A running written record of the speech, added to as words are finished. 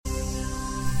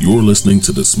You're listening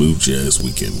to the Smooth Jazz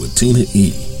Weekend with Tina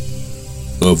E.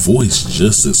 A voice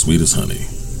just as sweet as honey,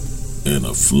 and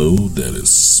a flow that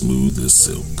is smooth as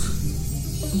silk.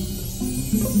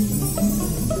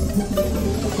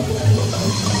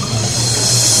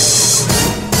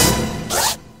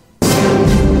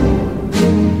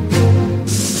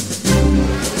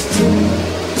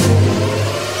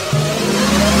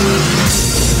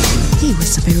 Hey,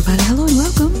 what's up, everybody? Hello and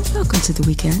welcome. Welcome to the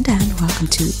weekend, and welcome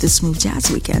to the Smooth Jazz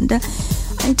Weekend.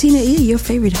 I'm Tina E, your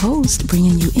favorite host,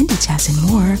 bringing you indie jazz and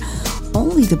more.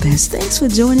 Only the best. Thanks for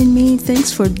joining me.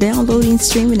 Thanks for downloading,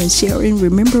 streaming, and sharing.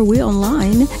 Remember, we're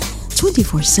online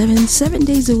 24/7, 7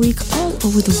 days a week, all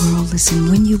over the world. Listen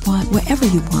when you want, wherever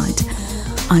you want,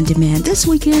 on demand. This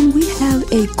weekend, we have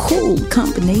a cool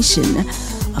combination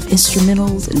of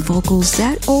instrumentals and vocals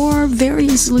that are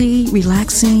variously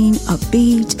relaxing,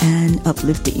 upbeat, and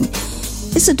uplifting.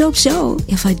 It's a dope show,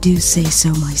 if I do say so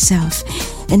myself.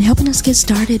 And helping us get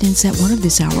started in set one of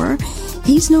this hour,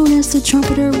 he's known as the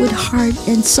trumpeter with heart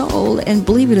and soul. And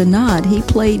believe it or not, he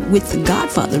played with the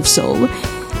godfather of soul,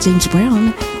 James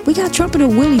Brown. We got trumpeter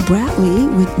Willie Bradley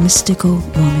with Mystical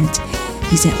Moment.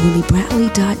 He's at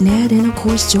williebradley.net, and of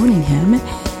course joining him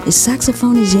is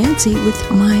saxophonist Yancey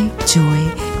with My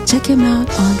Joy. Check him out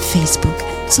on Facebook.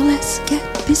 So let's get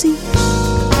busy.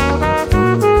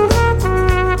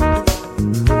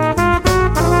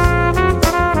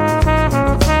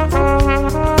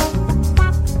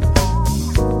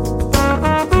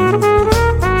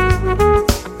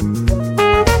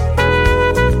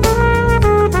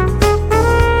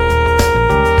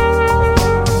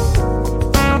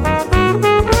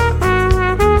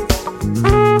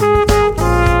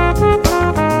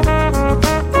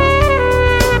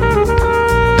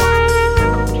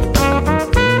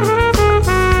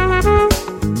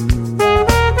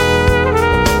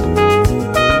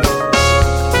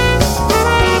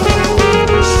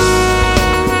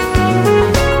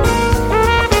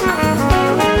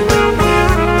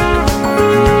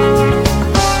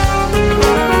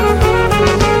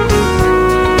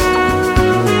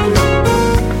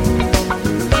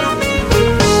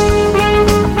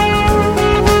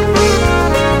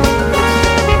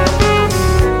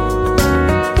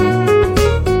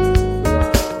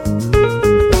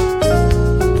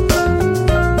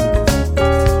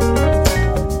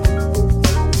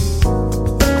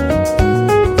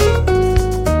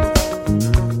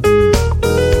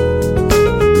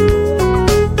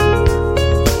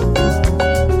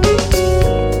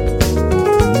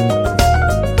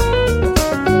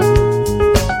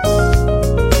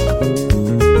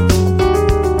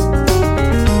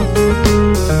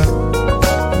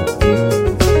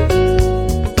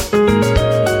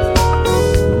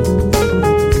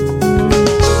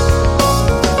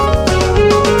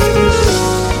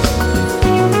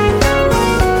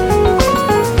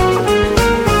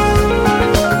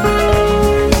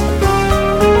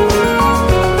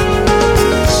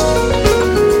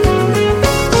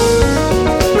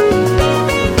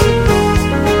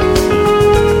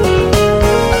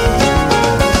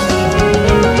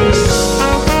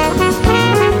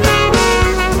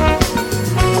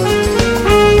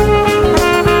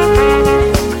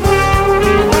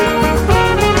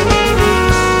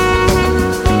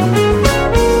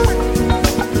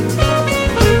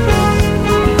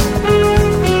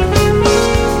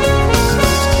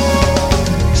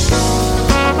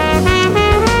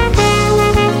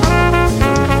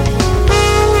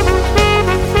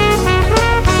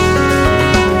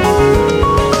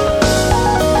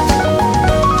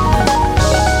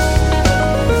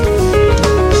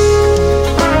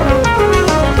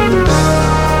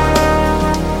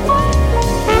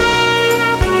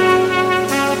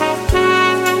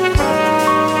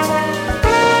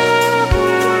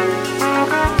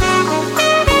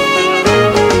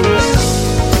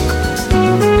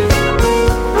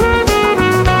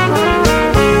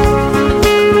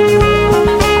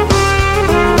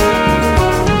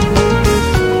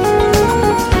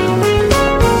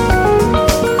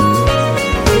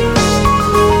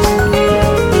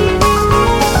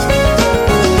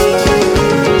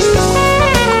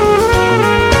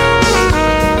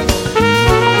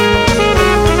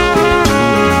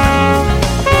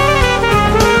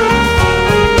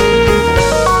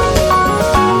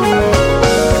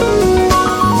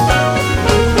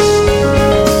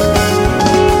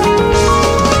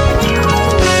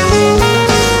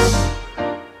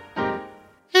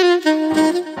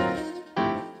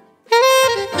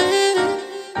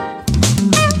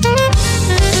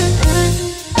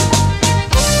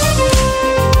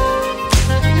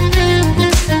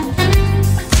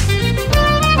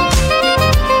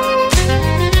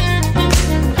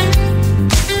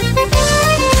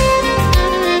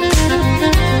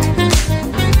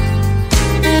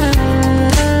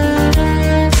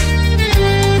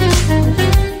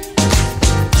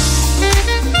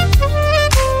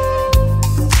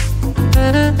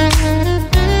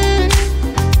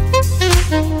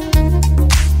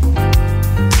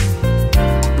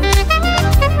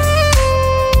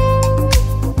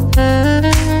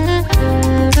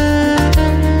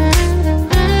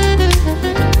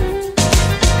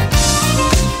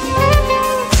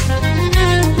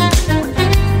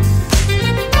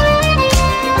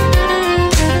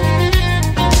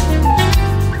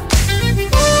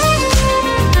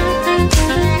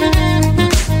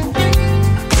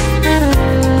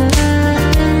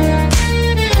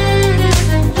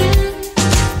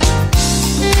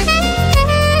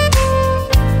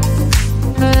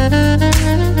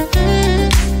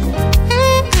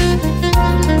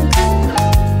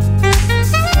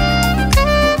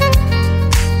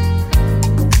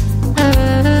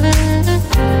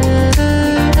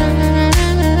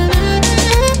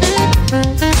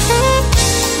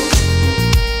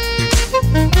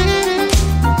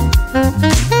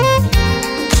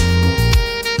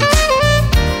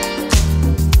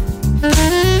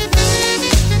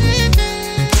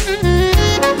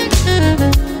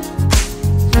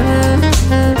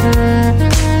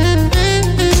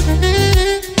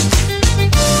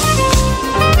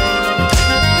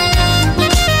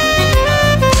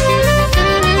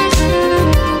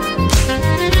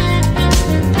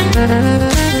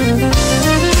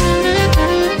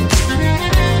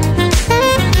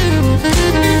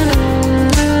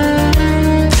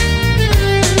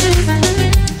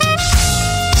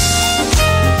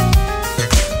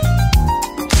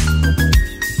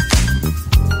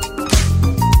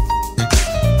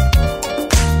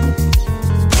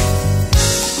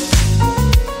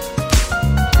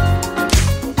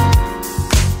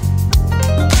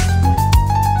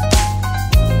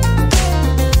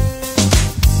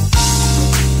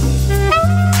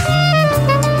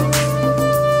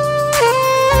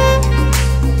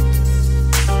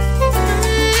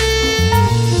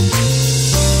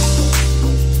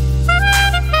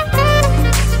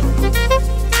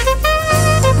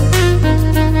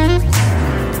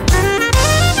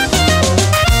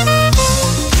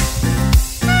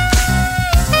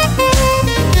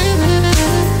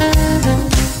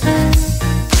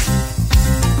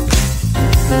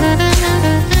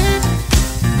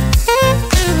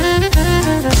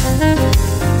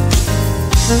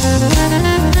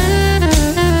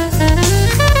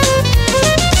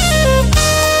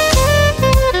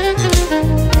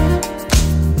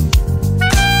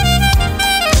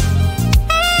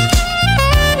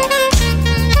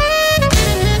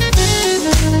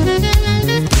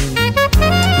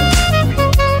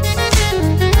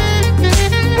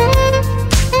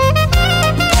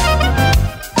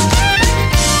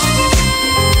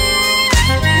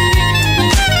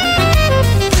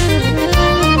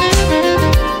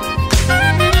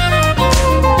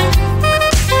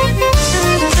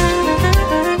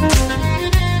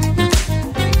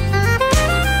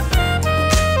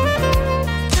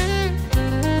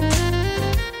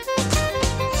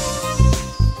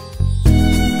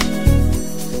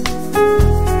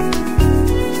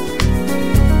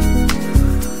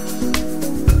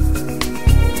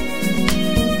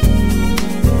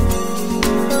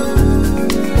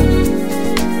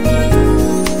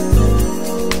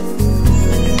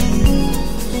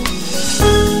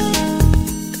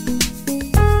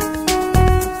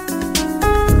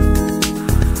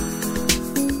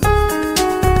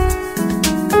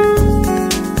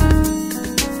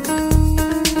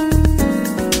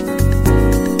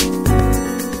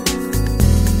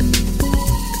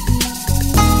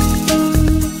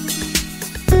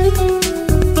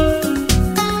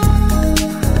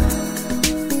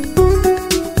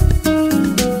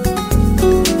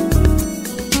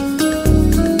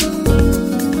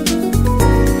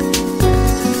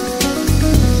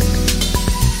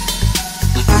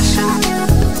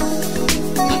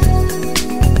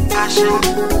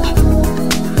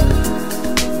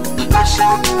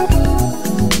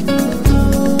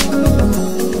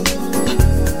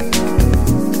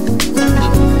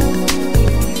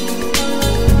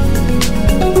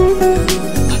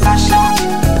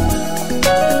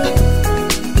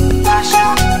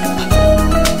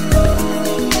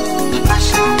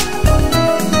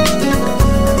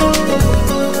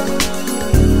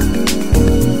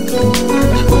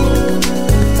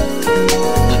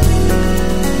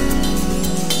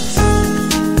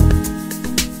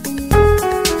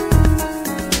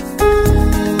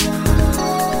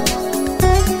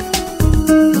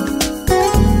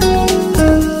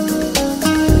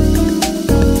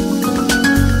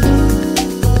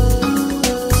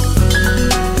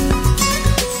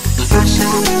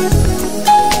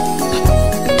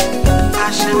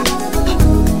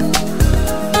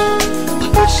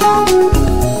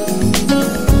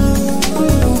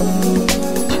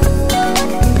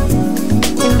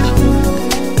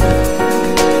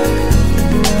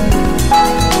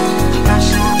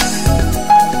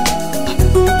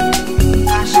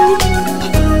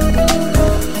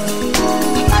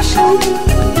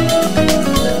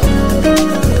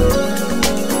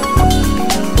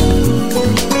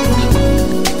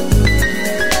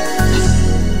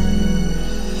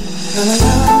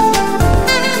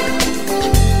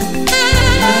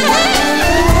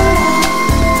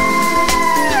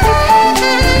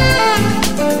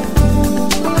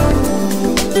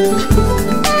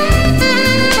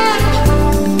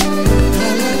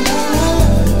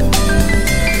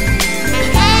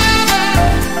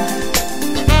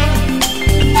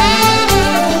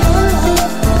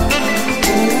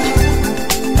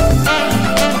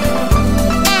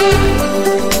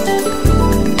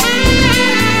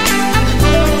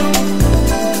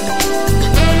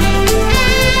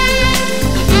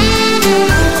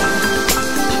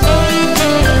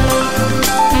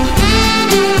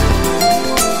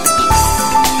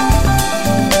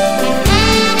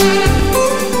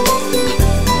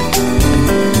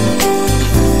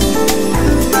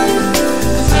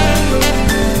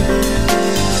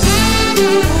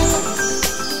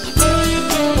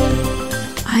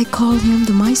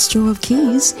 Of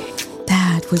keys.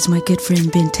 That was my good friend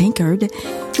Ben Tankard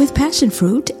with Passion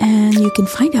Fruit, and you can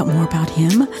find out more about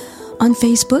him on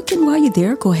Facebook. And while you're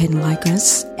there, go ahead and like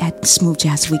us at Smooth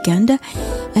Jazz Weekend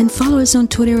and follow us on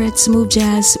Twitter at Smooth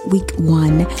Jazz Week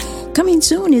 1. Coming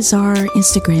soon is our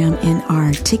Instagram and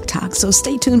our TikTok, so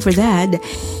stay tuned for that.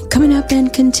 Coming up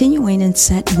and continuing in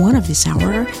set 1 of this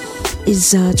hour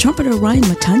is trumpeter Ryan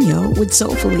Montano with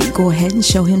Soulfully. Go ahead and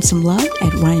show him some love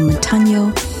at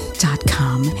ryanmontano.com.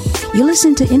 You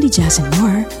listen to Indie Jazz and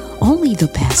more, only the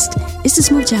best. It's the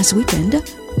Smooth Jazz Weekend.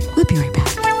 We'll be right back.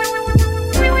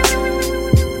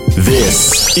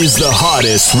 This is the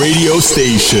hottest radio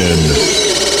station.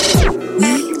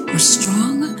 We are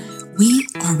strong, we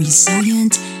are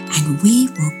resilient, and we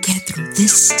will get through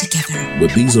this together.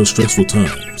 But these are stressful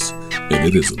times, and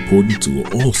it is important to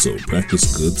also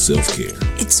practice good self-care.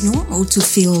 It's normal to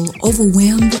feel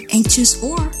overwhelmed, anxious,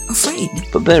 or afraid.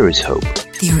 But there is hope.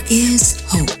 There is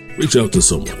hope. Reach out to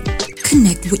someone.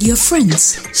 Connect with your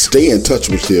friends. Stay in touch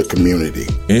with your community.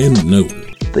 And know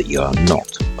that you are not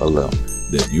alone.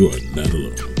 That you are not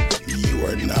alone. You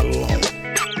are not alone.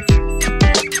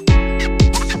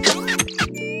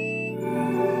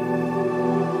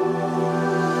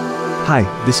 Hi,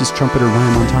 this is trumpeter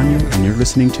Ryan Montano, and you're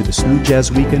listening to the Smooth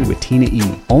Jazz Weekend with Tina E.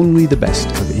 Only the best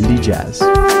of indie jazz.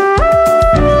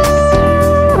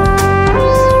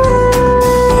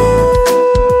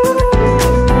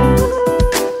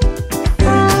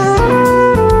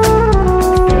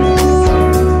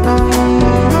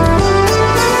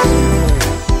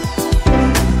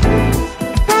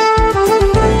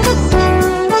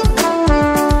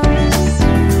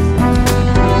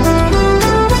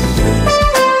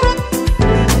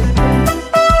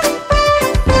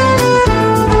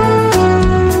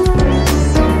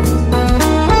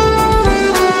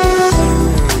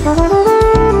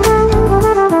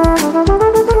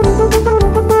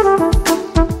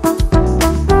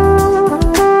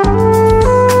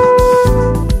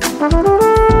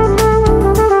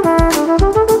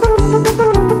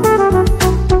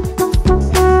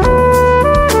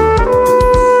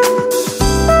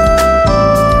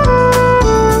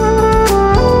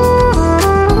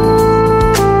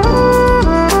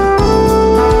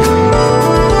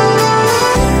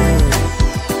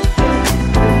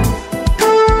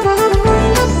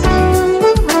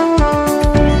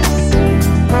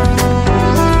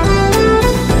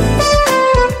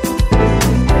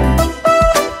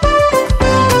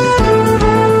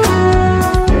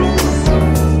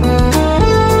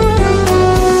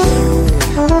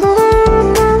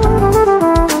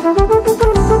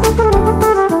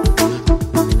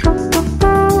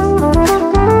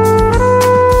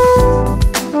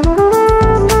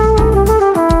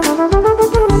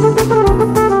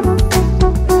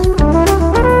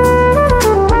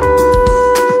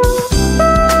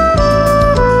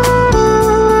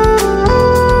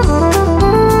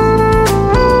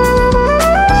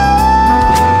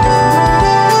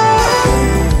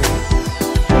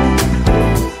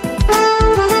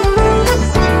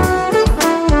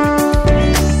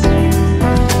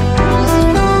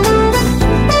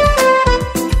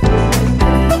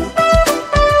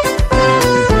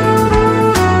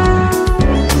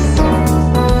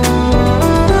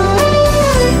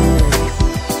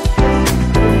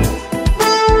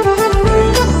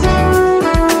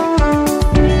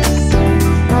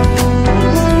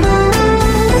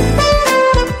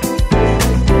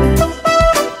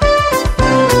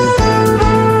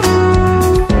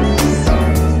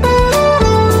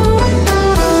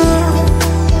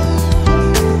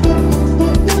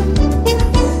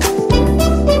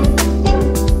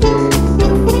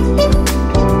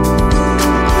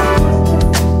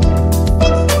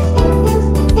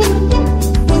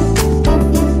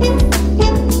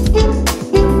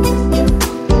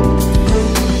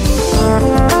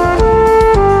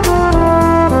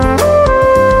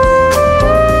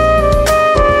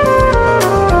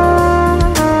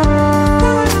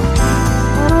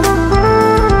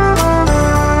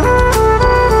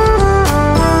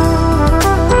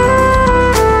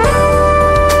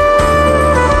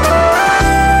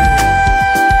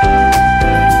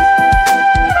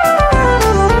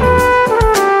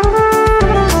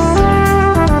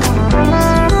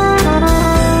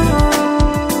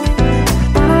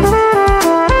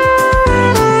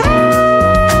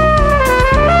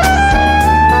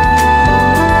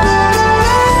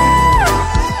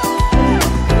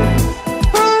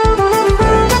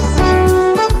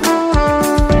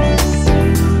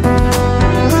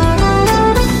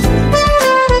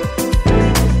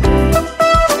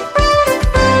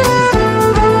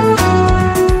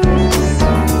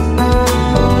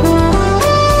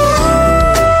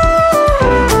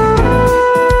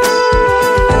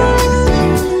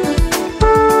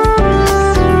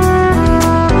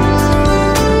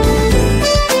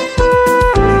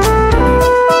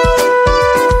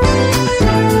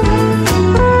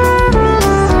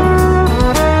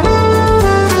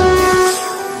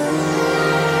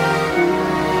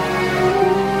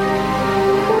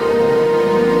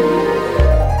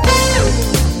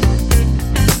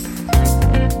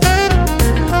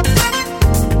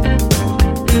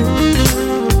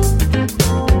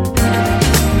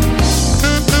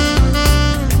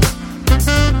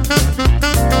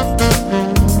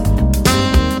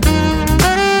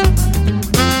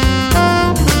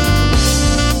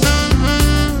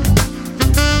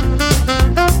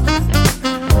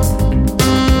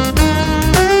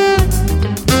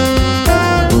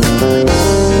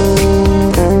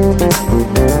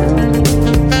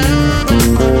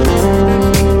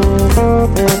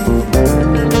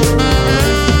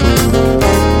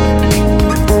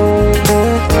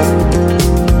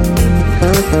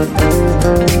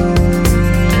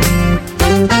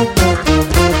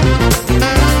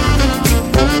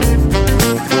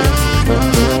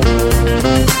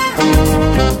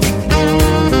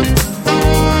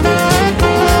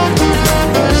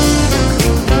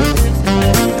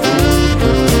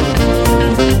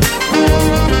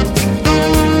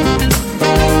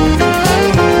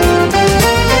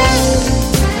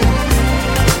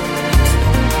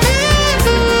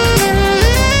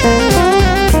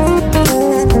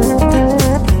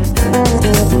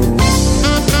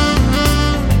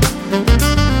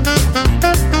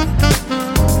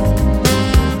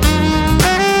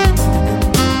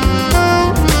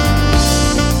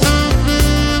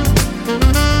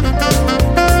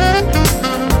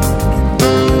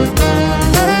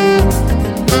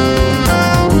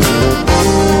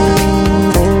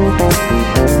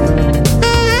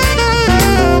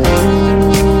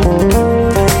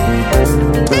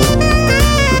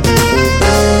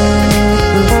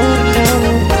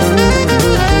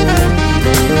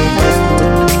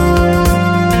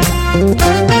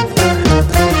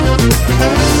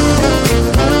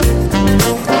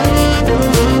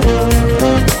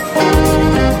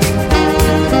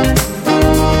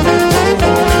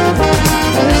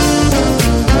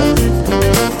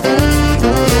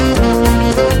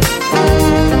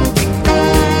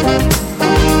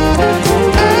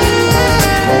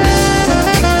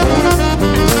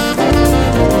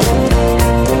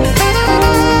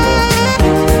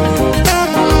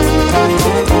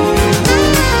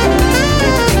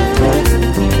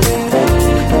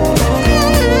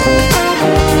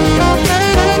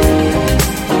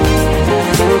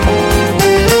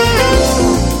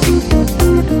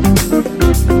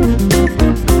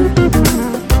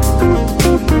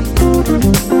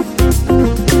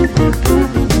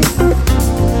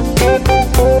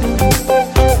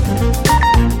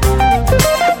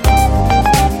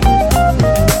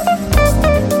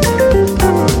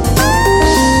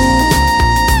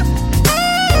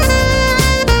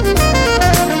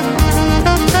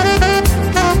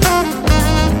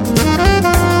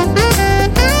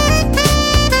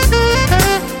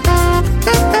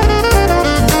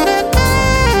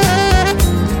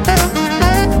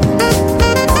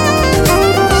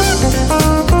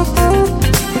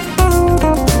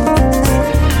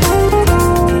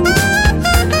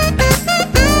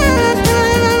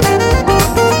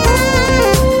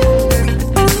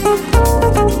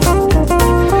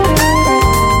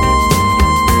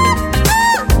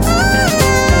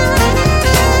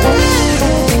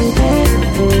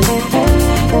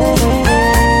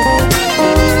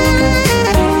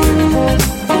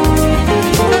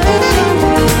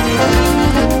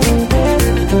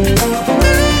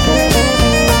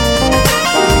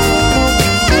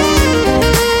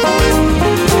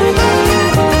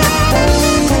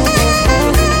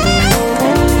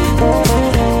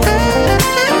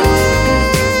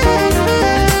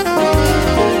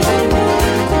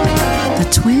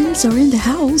 drums are in the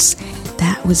house.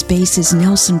 That was bassist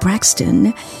Nelson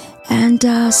Braxton, and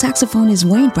saxophone is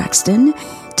Wayne Braxton,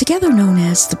 together known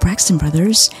as the Braxton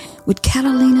Brothers, with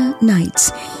Catalina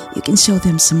Nights. You can show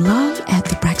them some love at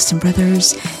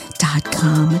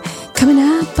thebraxtonbrothers.com. Coming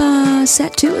up,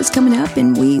 set 2 is coming up,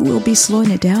 and we will be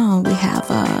slowing it down. We have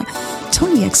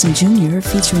Tony Exum Jr.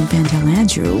 featuring Vandal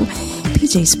Andrew,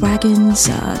 PJ Spraggins,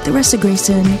 the rest of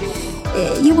Grayson.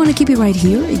 You want to keep it right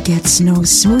here. It gets no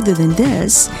smoother than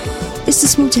this. It's the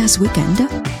Smooth Jazz Weekend.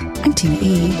 I'm Tina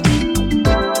E.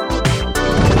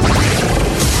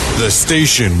 The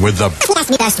station with the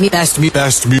best music.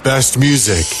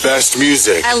 Best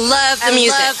music. I love the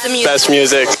music. Best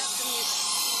music.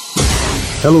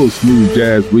 Hello, Smooth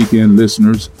Jazz Weekend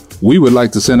listeners. We would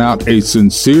like to send out a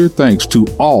sincere thanks to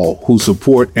all who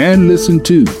support and listen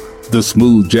to the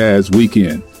Smooth Jazz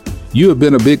Weekend. You have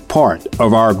been a big part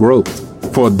of our growth.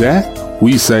 For that,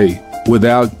 we say,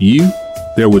 without you,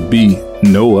 there would be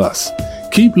no us.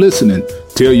 Keep listening.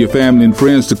 Tell your family and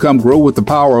friends to come grow with the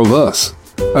power of us.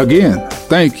 Again,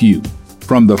 thank you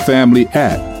from the family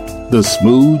at the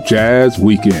Smooth Jazz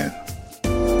Weekend.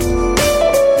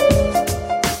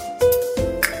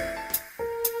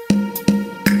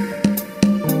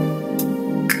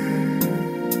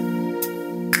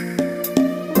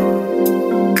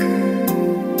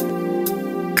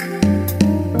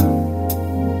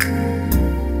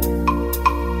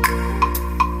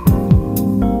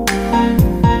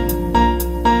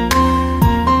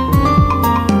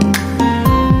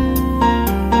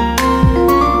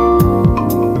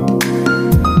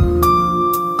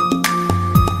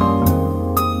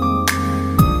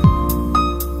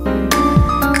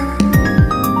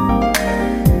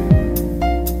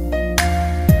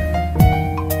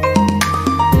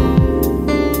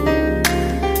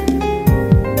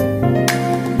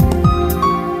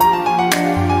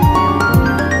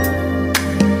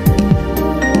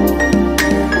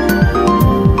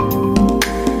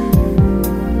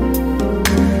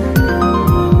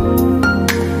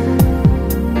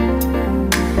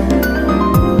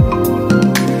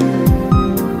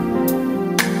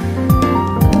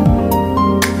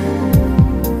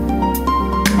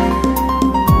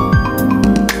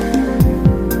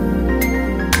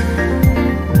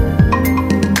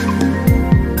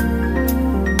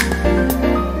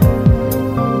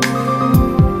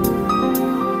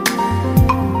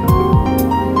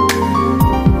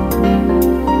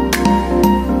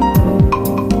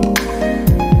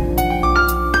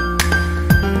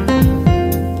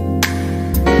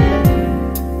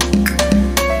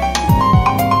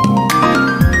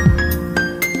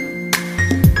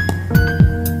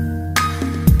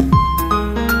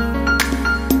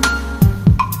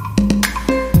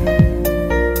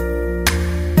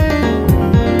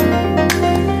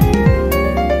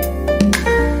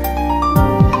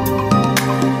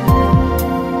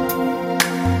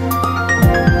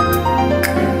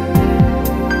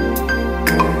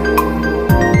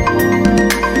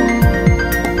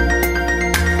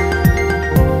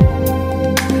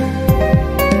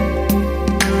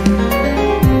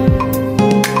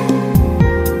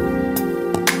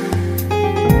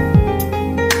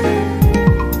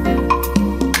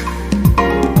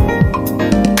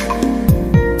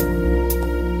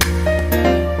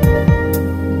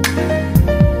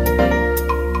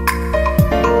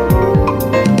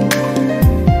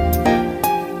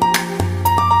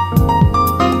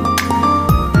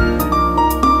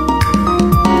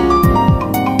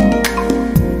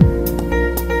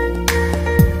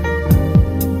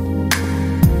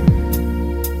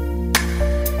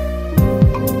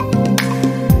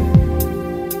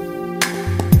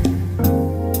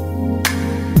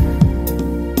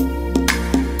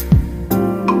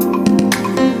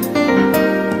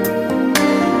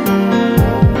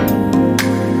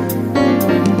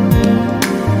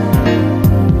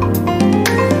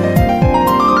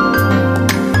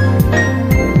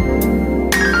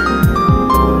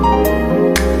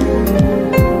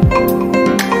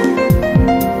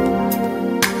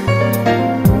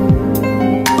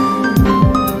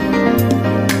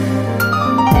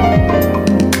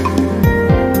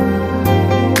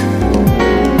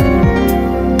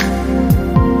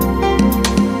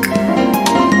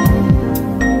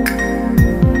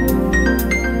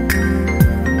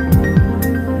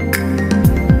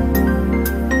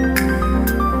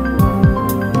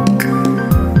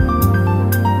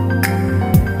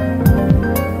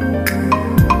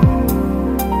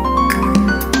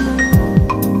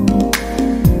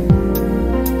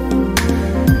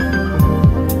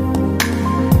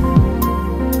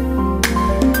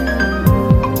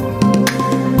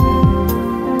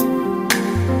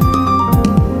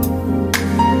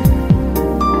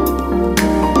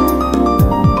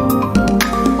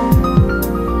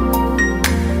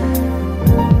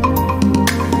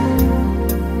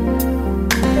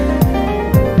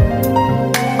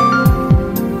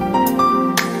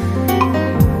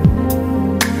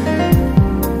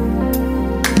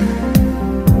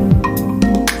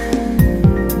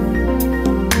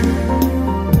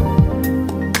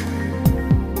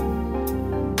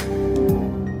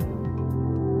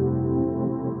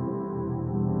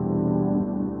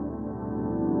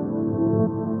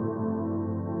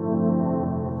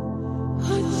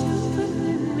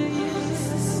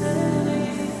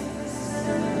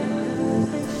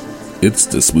 It's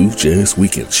the Smooth Jazz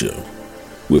Weekend Show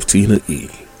with Tina E,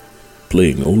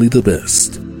 playing only the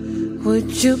best.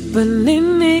 Would you believe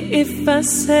me if I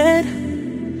said I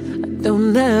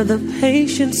don't have the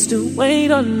patience to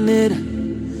wait on it?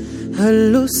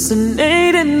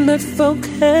 Hallucinating but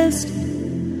focused.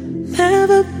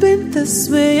 Never been this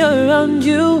way around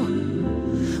you.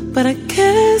 But I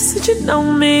guess that you know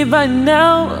me by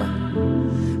now.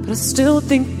 But I still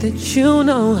think that you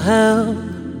know how.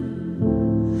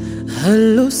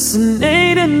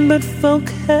 Hallucinating but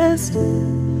focused.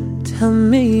 Tell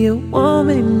me you want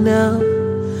me now.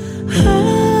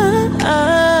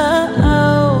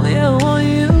 Oh, yeah, I want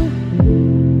you.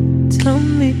 Tell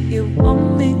me you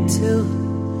want me to.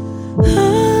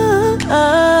 Oh,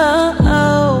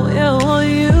 yeah, I want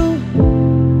you.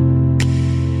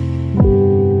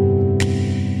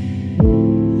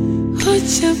 Would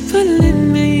you believe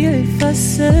me if I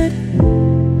said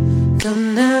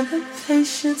don't have the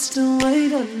patience to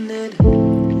wait on it?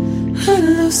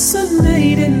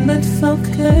 Hallucinating but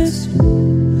focused.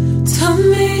 Tell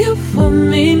me you want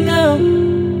me now.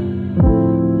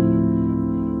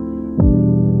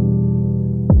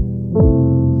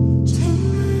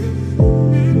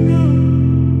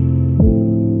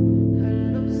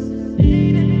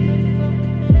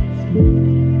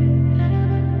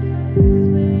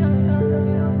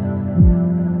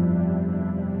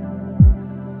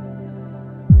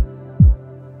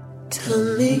 Tell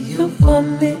me you want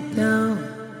me now.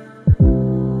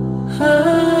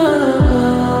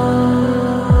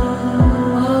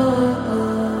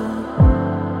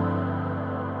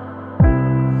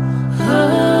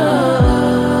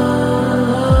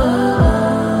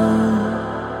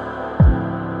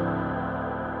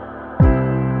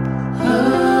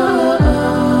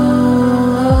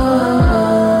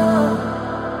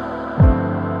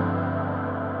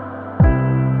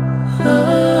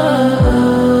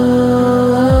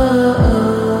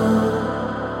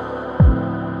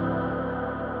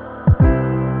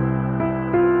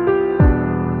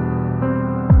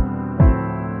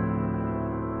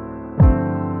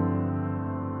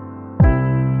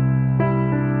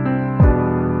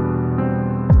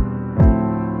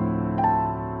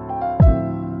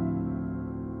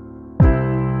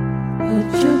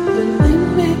 Would you believe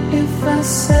me if I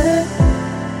said,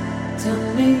 tell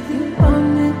me you want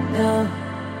me now?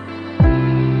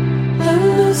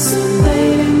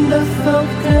 Hallucinating the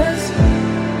focus.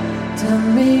 Tell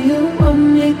me you want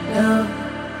me now.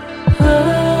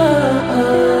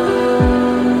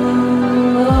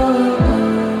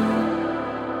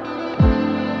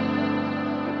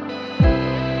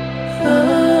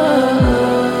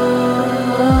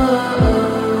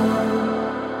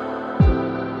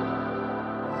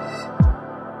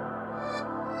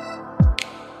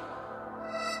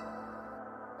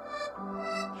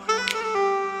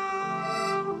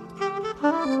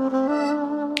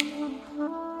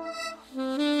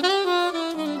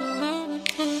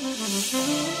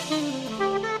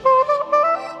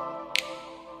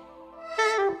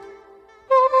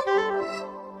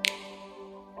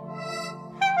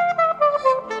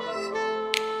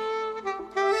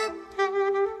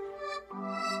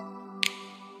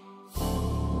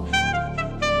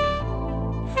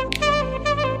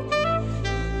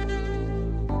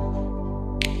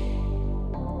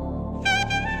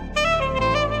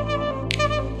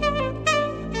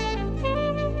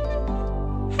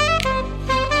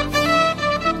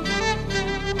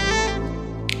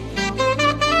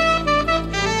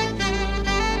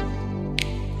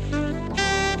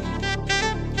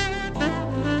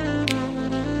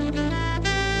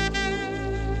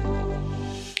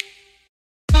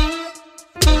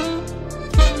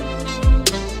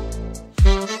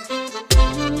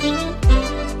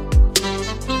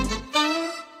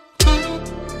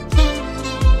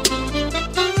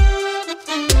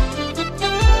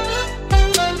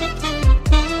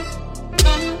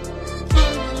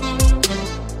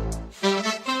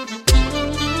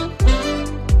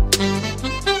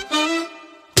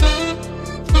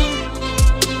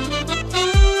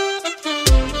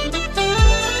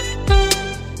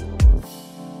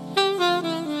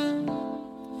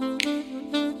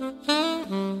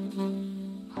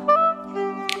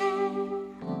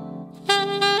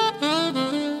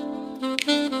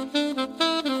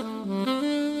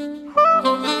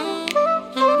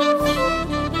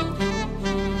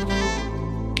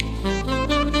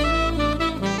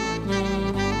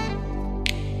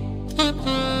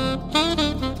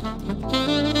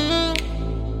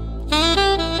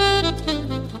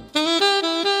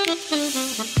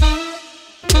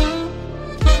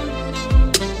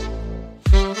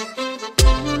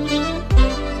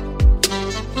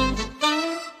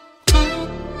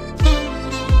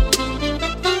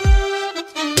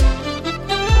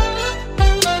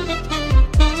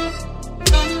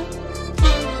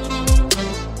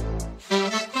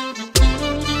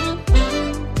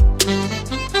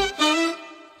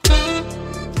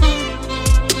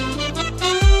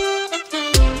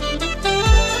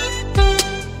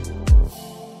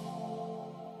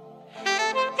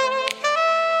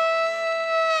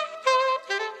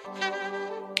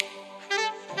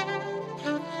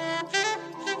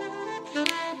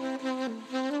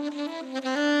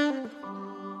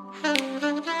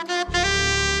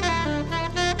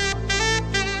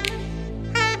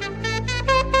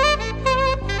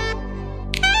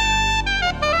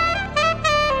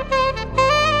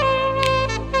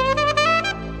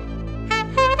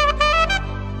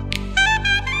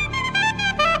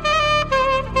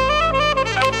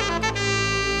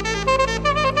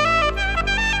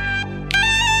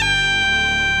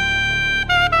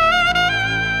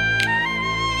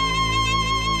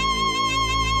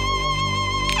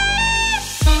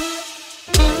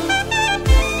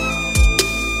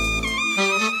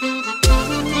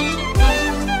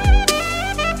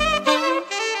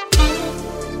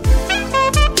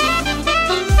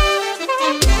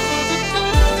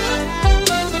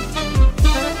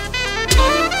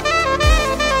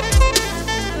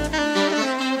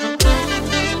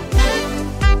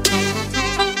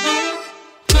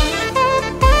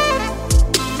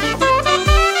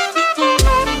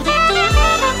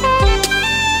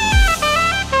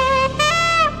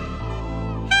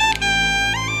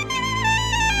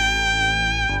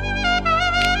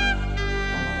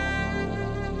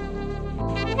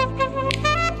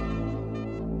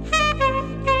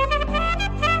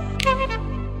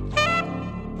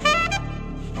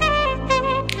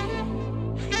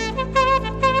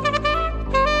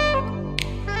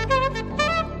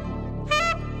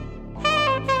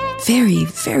 very,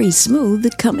 very smooth,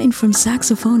 coming from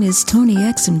saxophonist Tony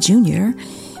Exum Jr.,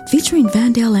 featuring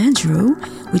Vandell Andrew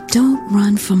with Don't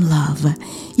Run From Love.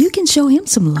 You can show him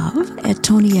some love at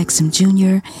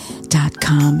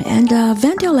TonyXMJr.com. And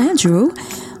Vandell Andrew,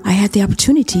 I had the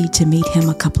opportunity to meet him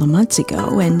a couple of months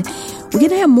ago, and we're going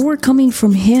to have more coming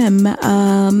from him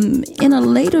in a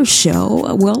later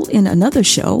show, well, in another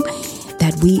show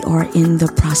that we are in the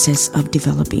process of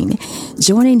developing.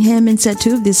 Joining him in set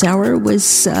 2 of this hour was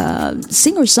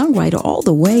singer-songwriter all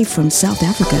the way from South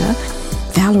Africa,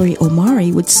 Valerie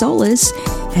Omari with Solace,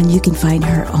 and you can find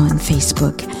her on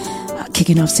Facebook.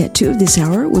 Kicking off set 2 of this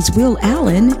hour was Will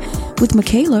Allen with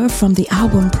Michaela from the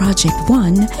album Project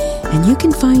One, and you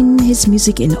can find his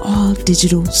music in all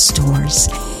digital stores.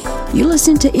 You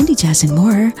listen to Indie Jazz and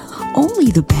More, only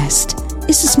the best.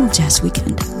 It's the Smooth Jazz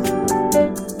Weekend.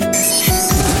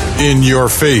 In your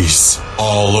face,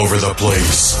 all over the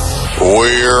place.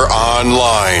 We're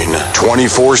online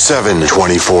 24/7.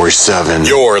 24/7.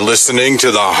 You're listening to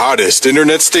the hottest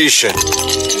internet station.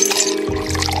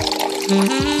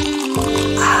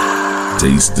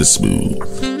 Taste the smooth.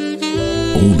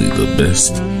 Only the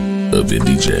best of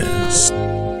indie jazz.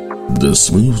 The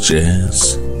Smooth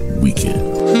Jazz Weekend.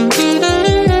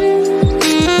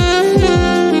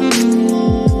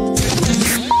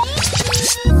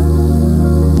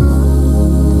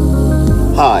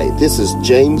 Hi, this is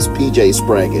James P.J.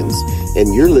 Spraggins,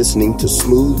 and you're listening to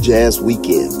Smooth Jazz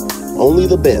Weekend, only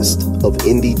the best of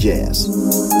indie jazz.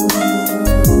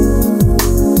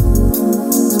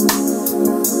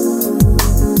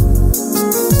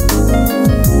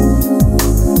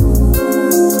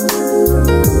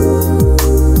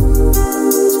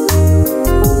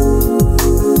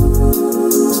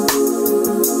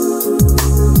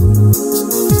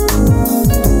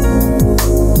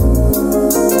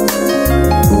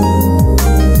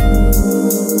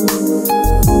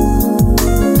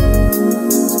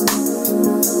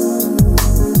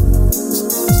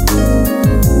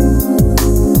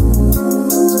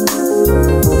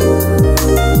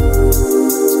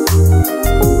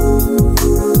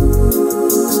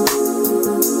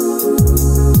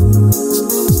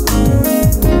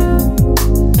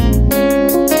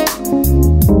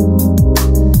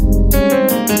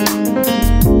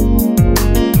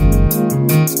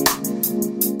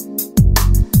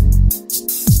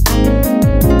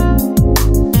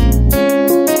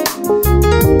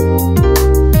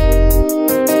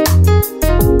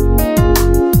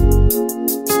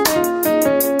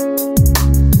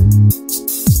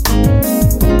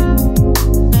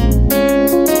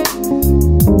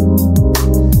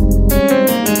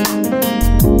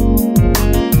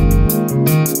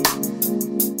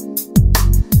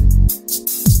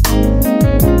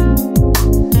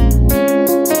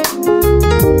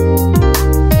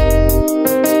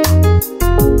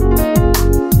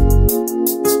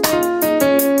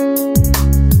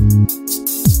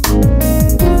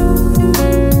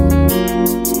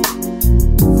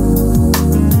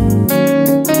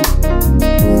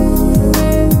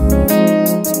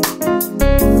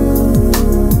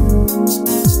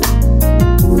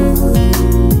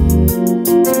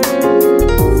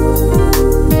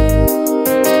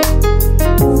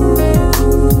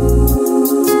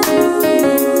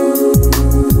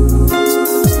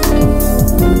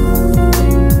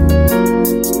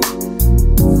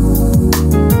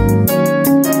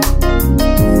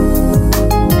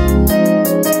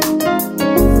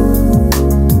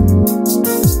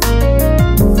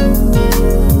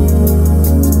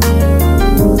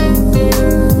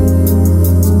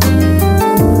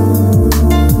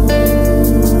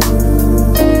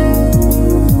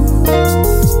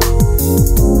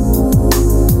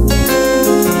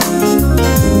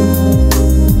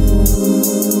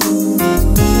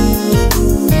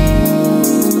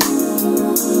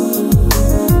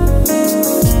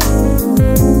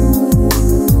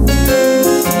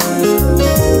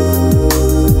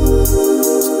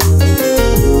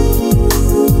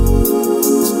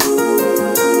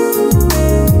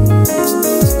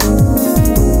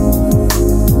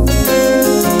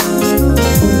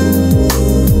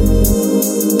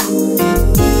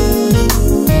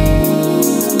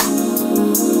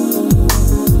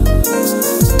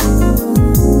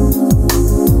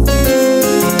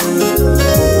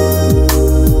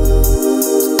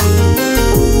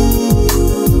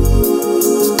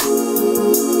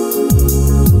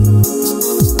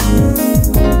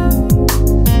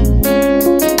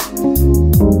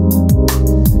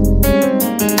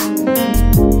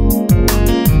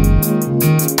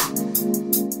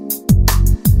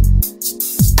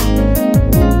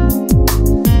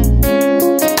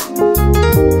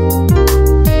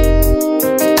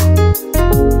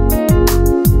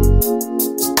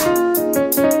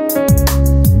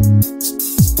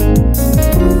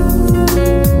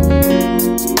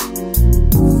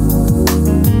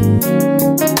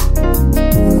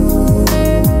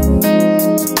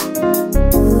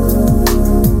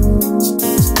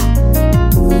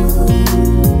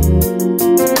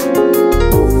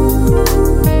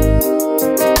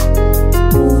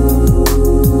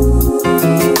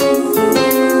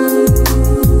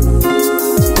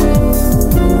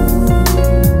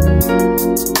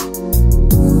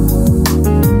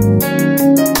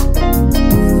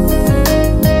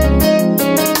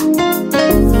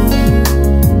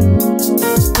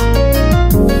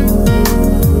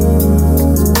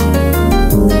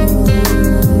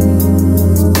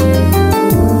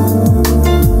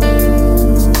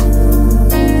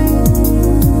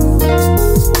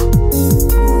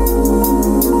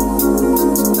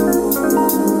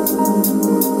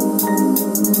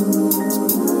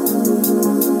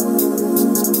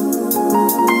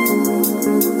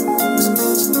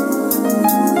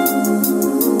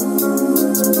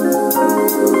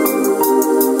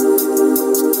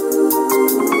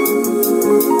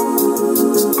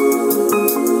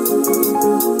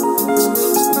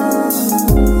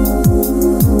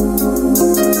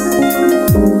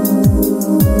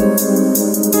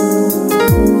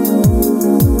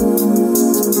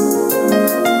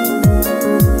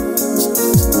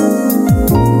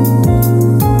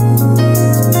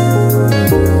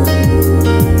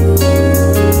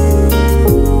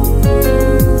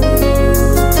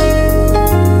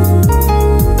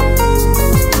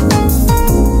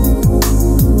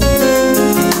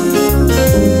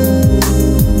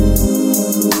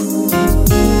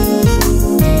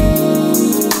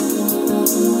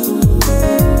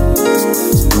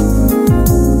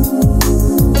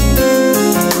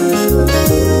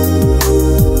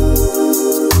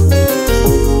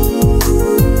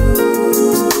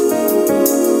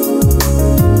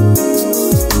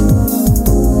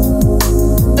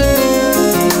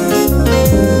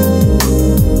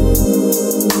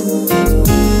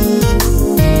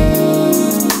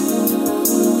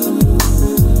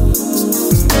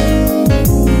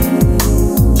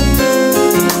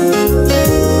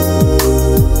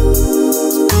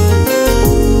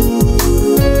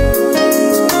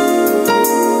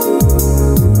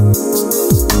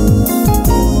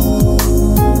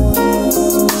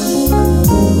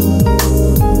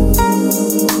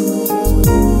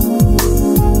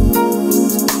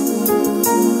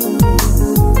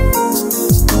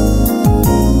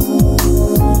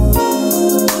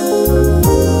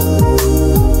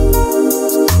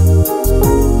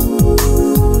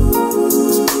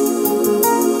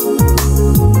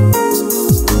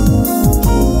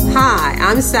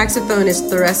 saxophonist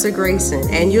Theresa Grayson,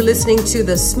 and you're listening to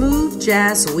the Smooth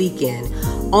Jazz Weekend,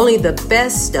 only the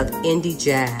best of indie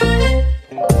jazz.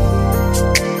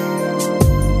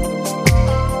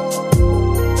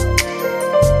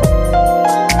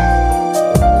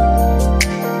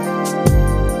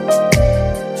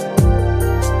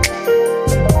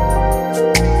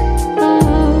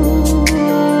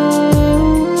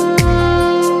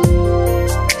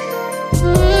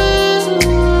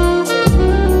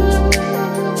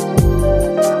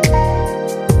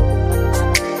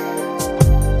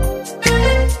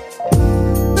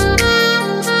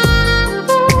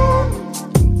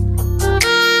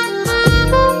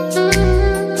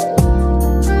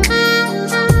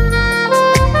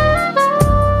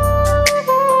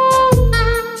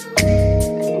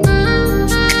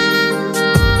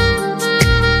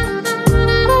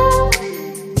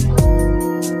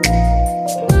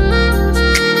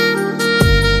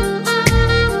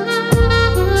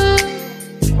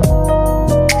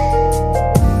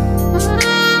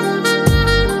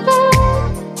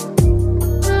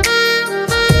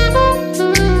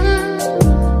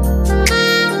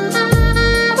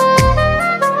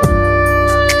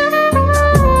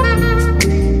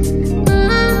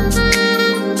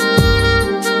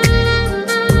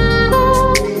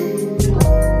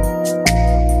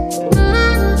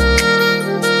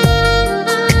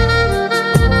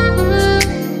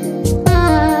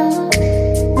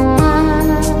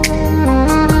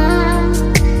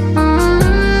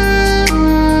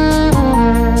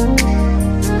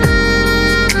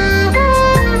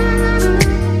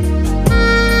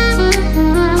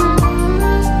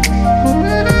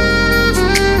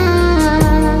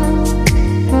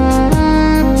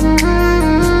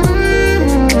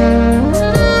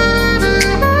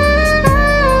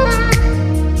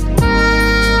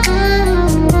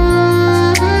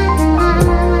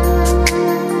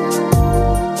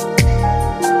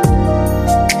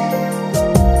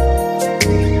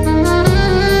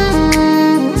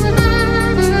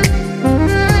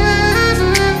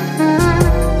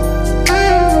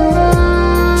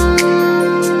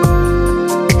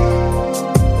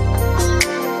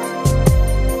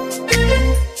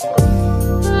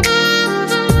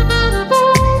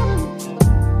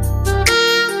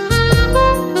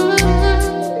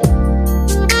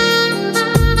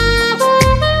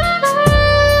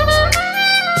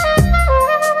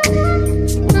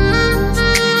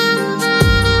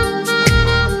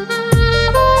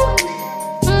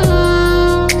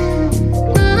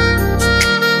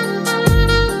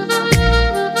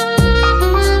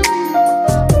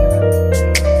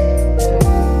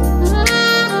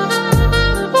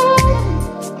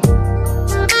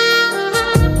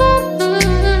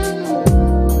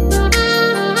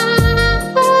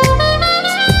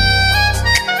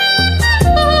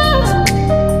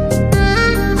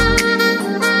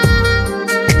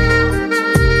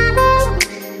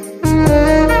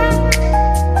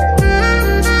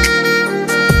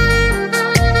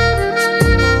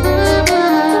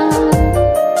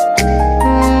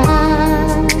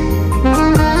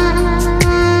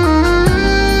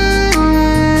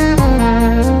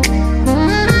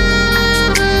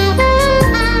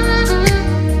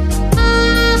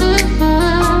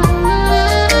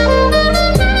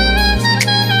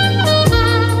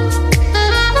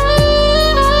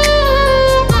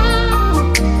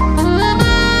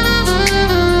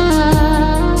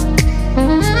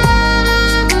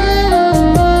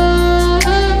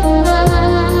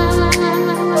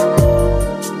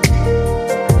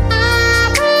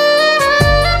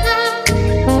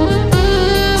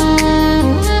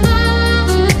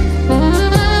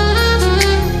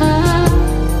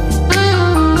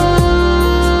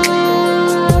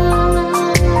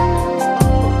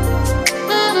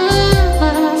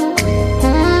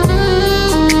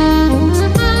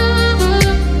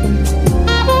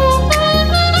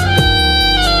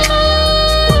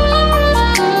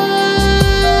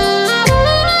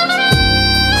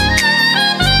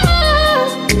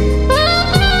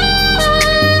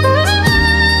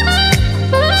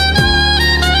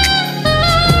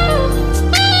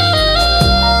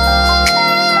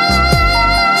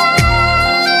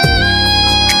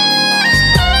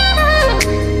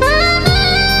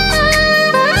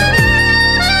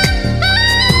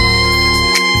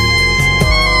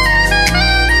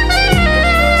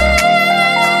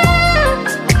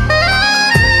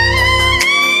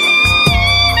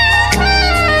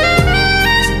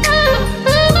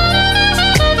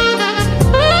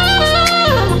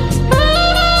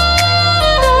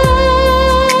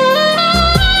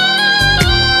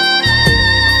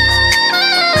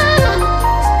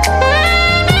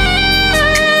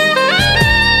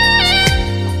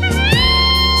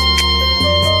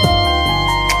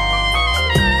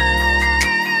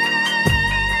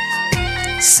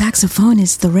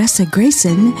 Saxophonist Theresa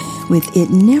Grayson with It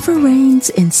Never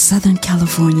Rains in Southern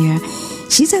California.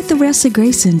 She's at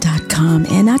theresagrayson.com.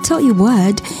 And I tell you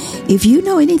what, if you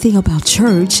know anything about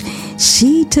church,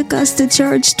 she took us to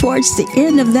church towards the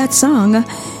end of that song.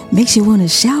 Makes you want to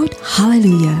shout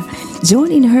hallelujah.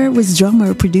 Joining her was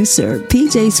drummer-producer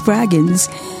PJ Spraggins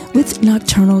with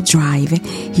Nocturnal Drive.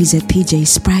 He's at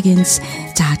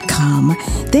pjspraggins.com.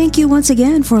 Thank you once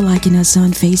again for liking us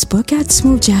on Facebook at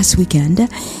Smooth Jazz Weekend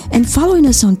and following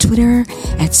us on Twitter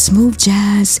at Smooth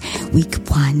Jazz Week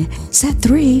 1. Set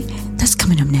 3, that's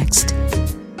coming up next.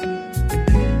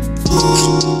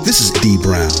 This is D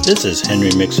Brown. This is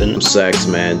Henry Mixon.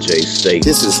 Saxman J State.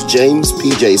 This is James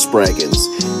PJ Spraggins,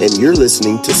 and you're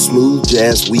listening to Smooth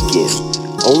Jazz Weekend.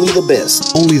 Only the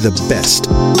best. Only the best.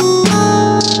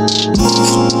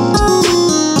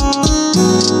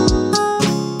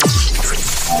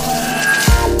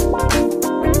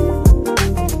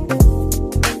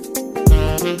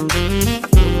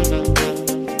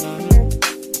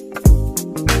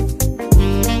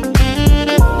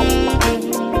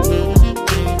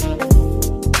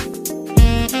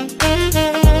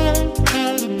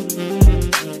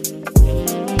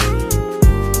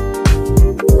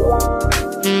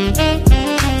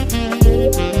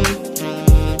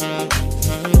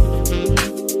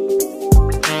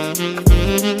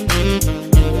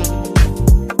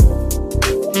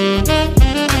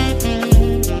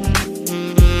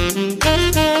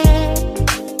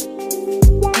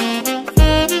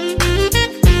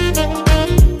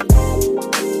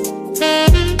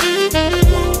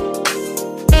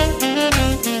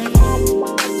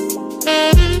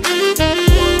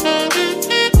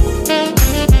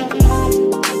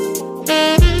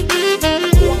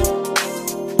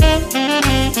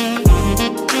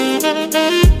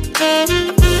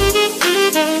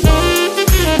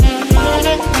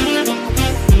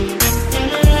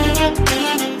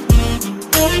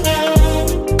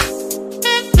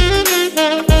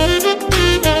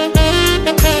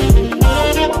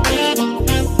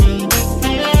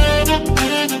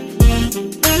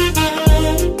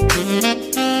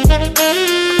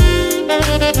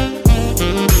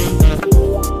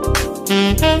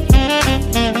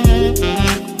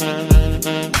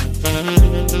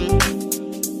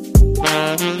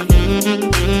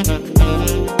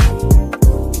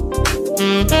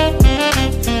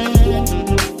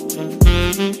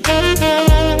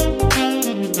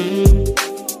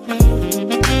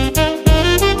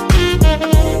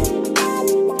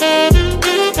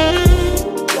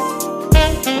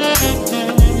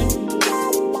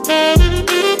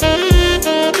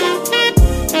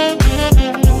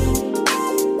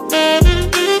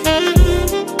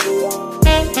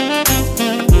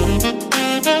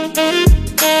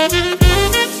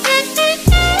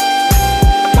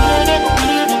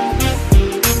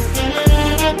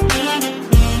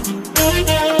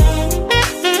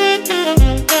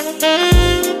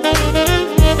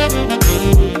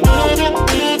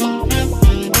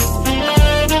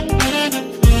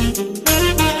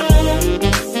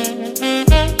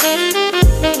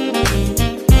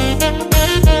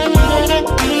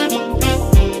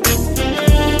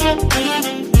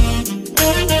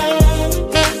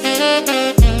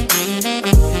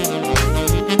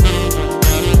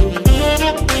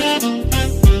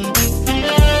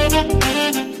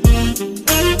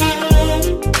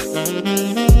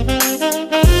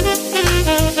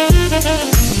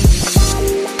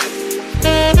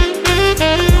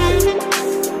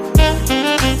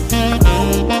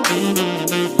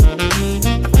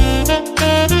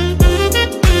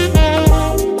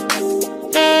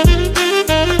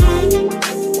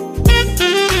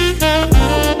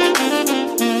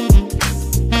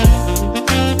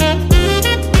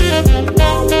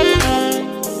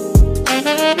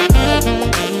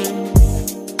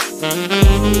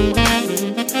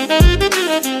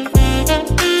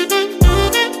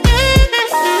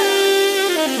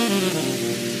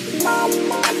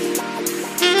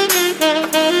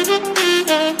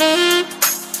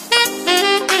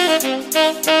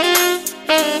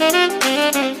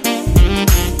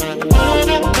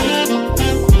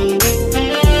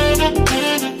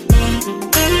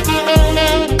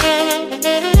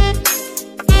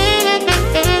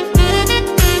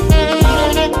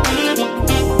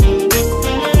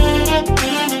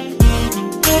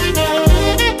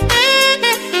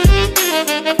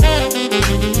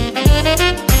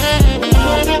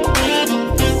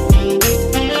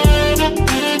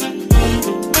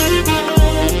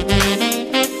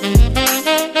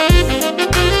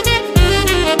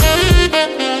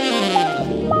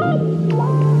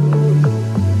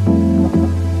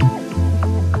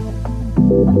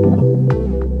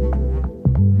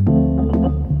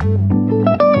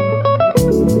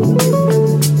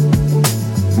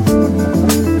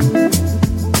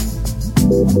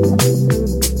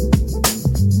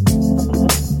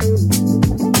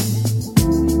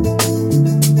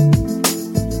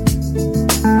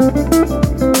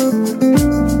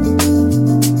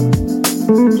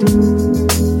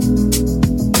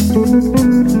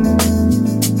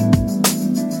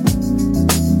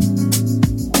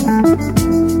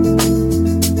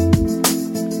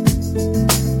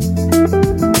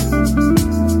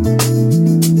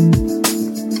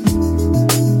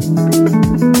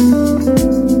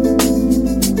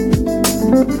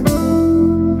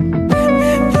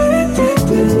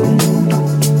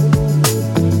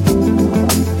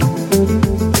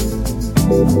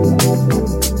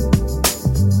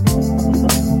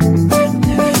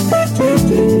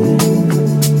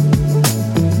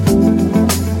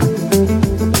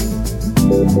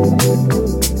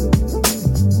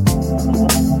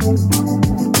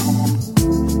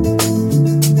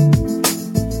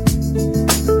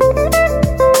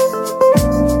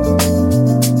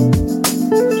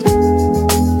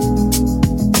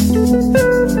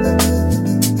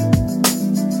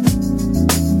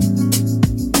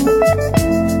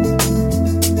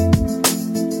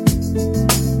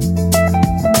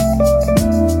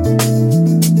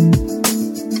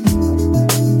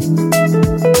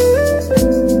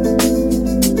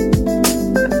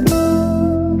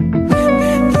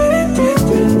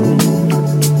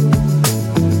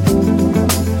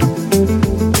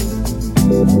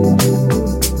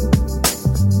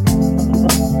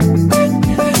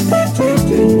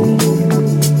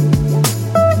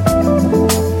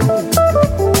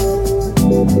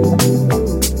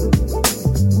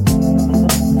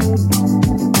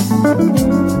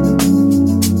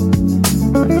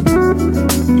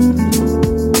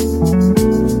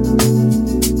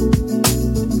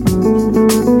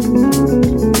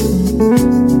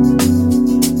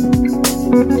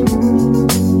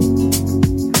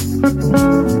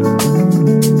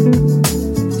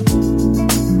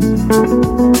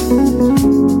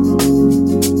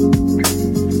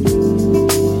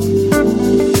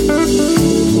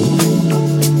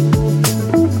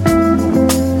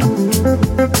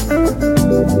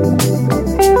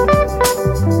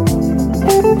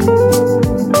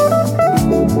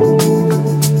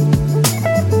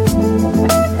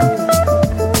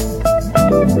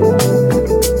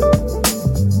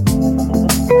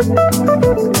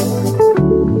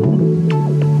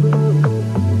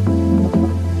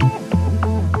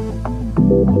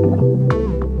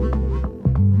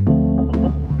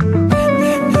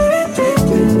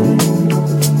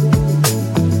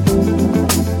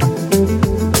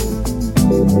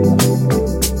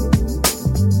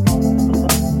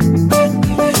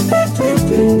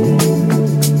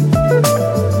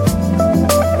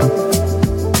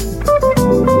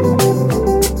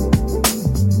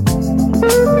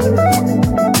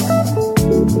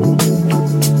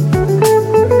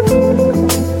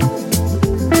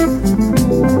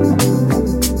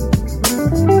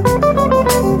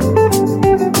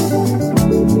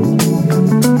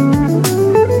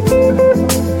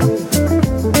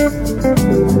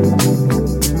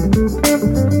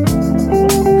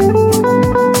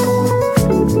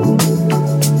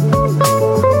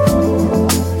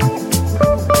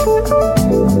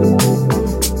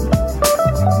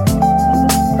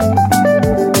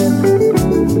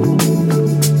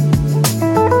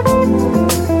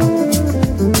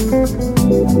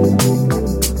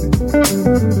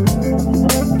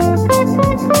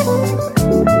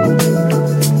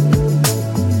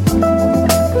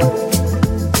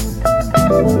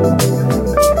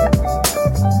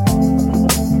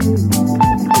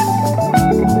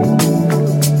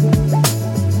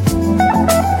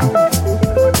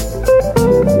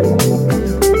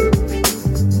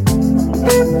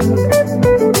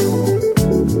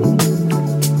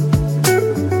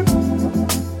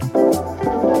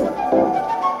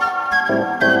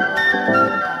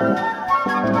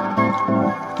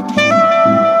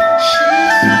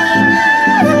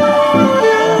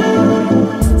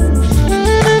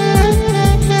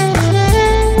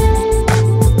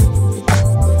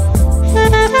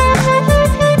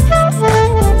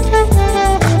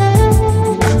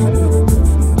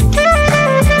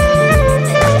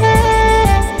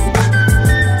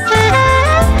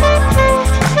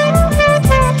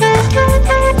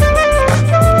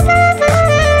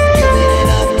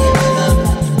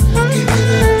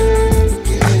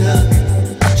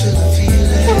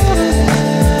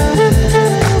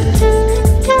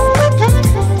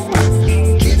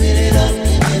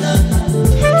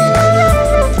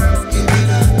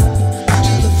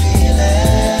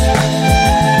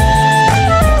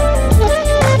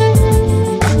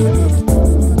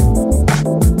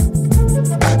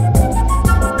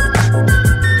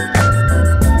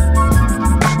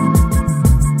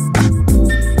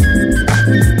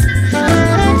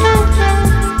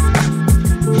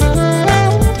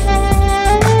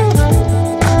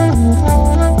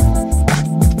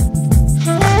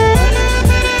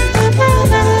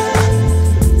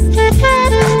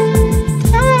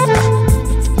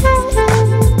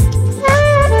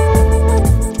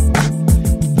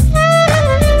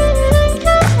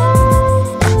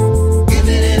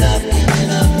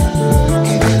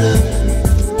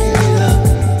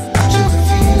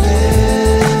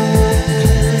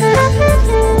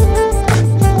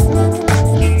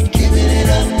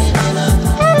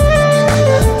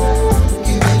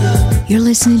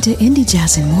 listening to Indie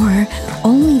Jazz and more,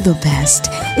 only the best.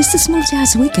 It's the Smooth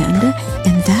Jazz Weekend,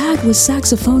 and that was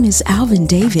saxophonist Alvin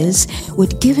Davis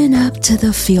with Giving Up to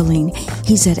the Feeling.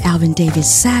 He's at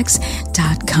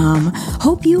alvindavissax.com.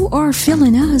 Hope you are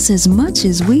feeling us as much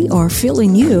as we are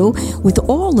feeling you with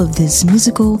all of this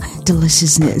musical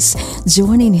deliciousness.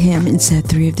 Joining him in set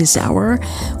 3 of this hour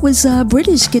was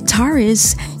British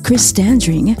guitarist Chris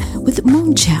Standring with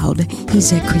Moonchild.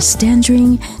 He's at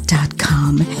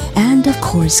chrisstandring.com. And of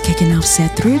course, kicking off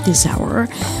set 3 of this hour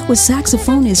was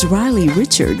saxophonist Riley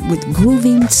Richard with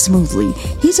Grooving Smoothly.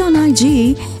 He's on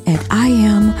IG at I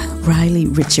am Riley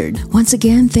Richard. Once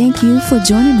again, thank you for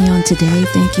joining me on today.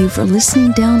 Thank you for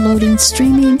listening, downloading,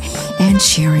 streaming, and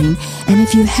sharing. And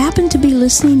if you happen to be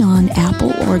listening on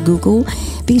Apple or Google,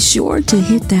 be sure to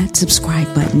hit that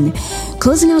subscribe button.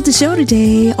 Closing out the show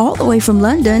today, all the way from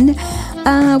London,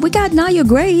 we got Naya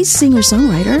Grace,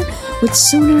 singer-songwriter, with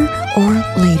Sooner or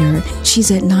Later.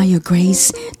 She's at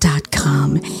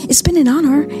nayagrace.com. It's been an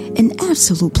honor, an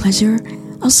absolute pleasure.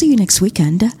 I'll see you next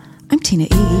weekend. I'm Tina E.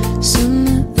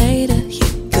 Sooner or later,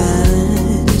 you're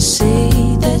gonna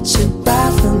see that you're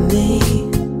right for me.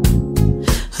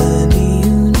 Honey,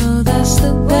 you know that's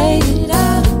the way it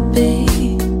ought to be.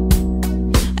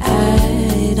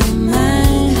 I don't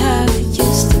mind how it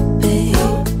used to be.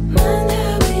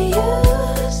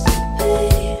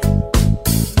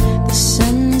 The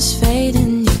sun is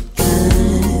fading, you're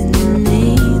gonna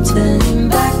need turning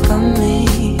back on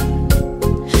me.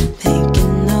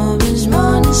 Thinking orange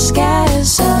morning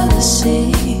skies of the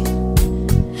sea.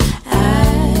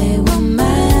 I won't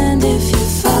mind if you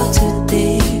fall too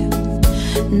deep.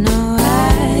 No,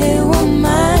 I won't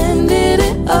mind it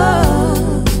at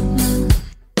all.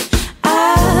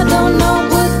 I don't know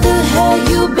what the hell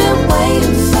you've been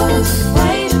waiting for. I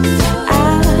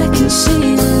can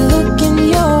see the look in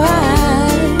your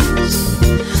eyes.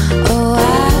 Oh, I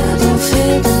don't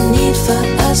feel the need for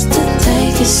us to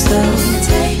take it slow.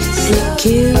 It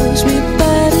kills me,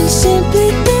 but it's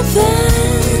simply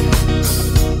divine.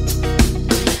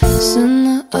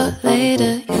 Sooner or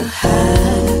later, you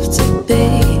have to be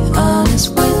honest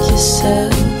with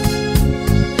yourself.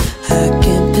 I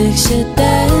can picture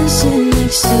dancing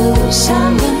next to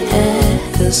someone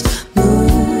else,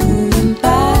 moving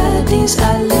bodies, I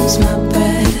lose my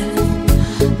breath.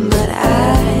 But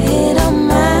I don't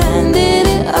mind it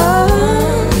at all.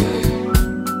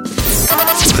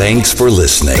 Thanks for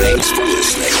listening.